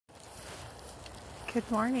Good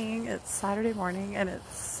morning. It's Saturday morning and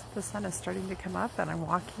the sun is starting to come up and I'm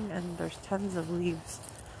walking and there's tons of leaves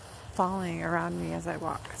falling around me as I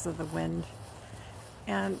walk because of the wind.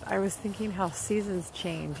 And I was thinking how seasons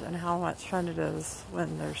change and how much fun it is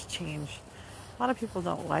when there's change. A lot of people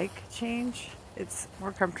don't like change. It's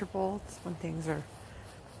more comfortable when things are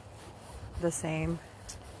the same,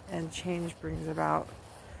 and change brings about,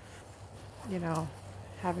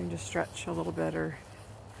 having to stretch a little bit or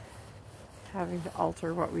having to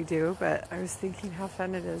alter what we do. But I was thinking how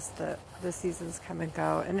fun it is that the seasons come and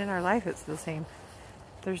go, and in our life it's the same.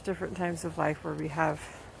 There's different times of life where we have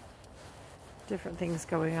different things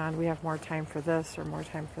going on. We have more time for this or more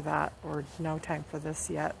time for that, or no time for this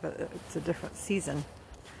yet, but it's a different season.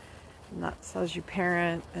 And that's as you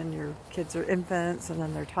parent and your kids are infants and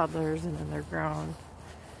then they're toddlers and then they're grown.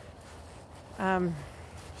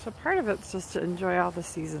 So part of it's just to enjoy all the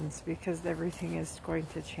seasons because everything is going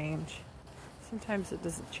to change. Sometimes it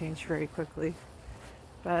doesn't change very quickly,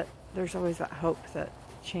 but there's always that hope that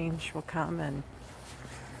change will come and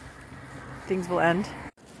things will end.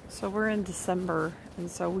 So we're in December, and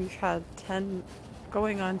so we've had 10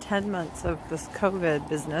 months of this COVID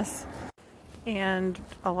business. And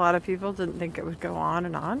a lot of people didn't think it would go on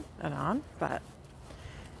and on and on, but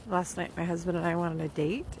last night my husband and I went on a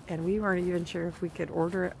date and we weren't even sure if we could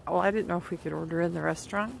order it. Well, I didn't know if we could order in the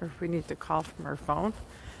restaurant or if we need to call from our phone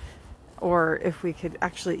or if we could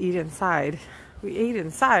actually eat inside. We ate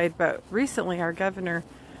inside, but recently our governor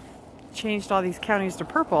changed all these counties to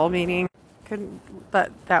purple, meaning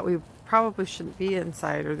that we probably shouldn't be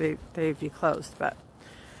inside or they'd be closed. But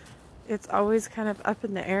it's always kind of up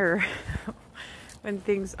in the air when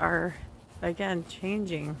things are, again,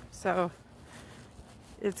 changing. So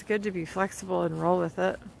it's good to be flexible and roll with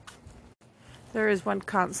it. There is one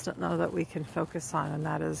constant, though, that we can focus on, and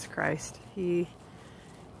that is Christ. He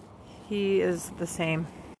is the same.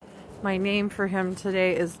 My name for him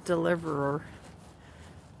today is Deliverer,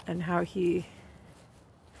 and how he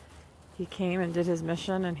came and did his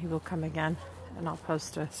mission, and he will come again. And I'll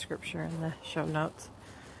post a scripture in the show notes.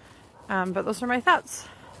 But those are my thoughts.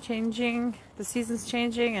 Changing, the season's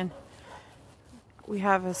changing, and we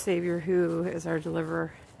have a Savior who is our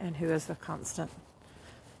deliverer and who is a constant.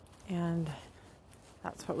 And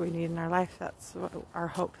that's what we need in our life. That's what our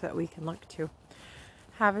hope that we can look to.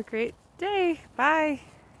 Have a great day. Bye.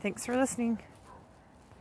 Thanks for listening.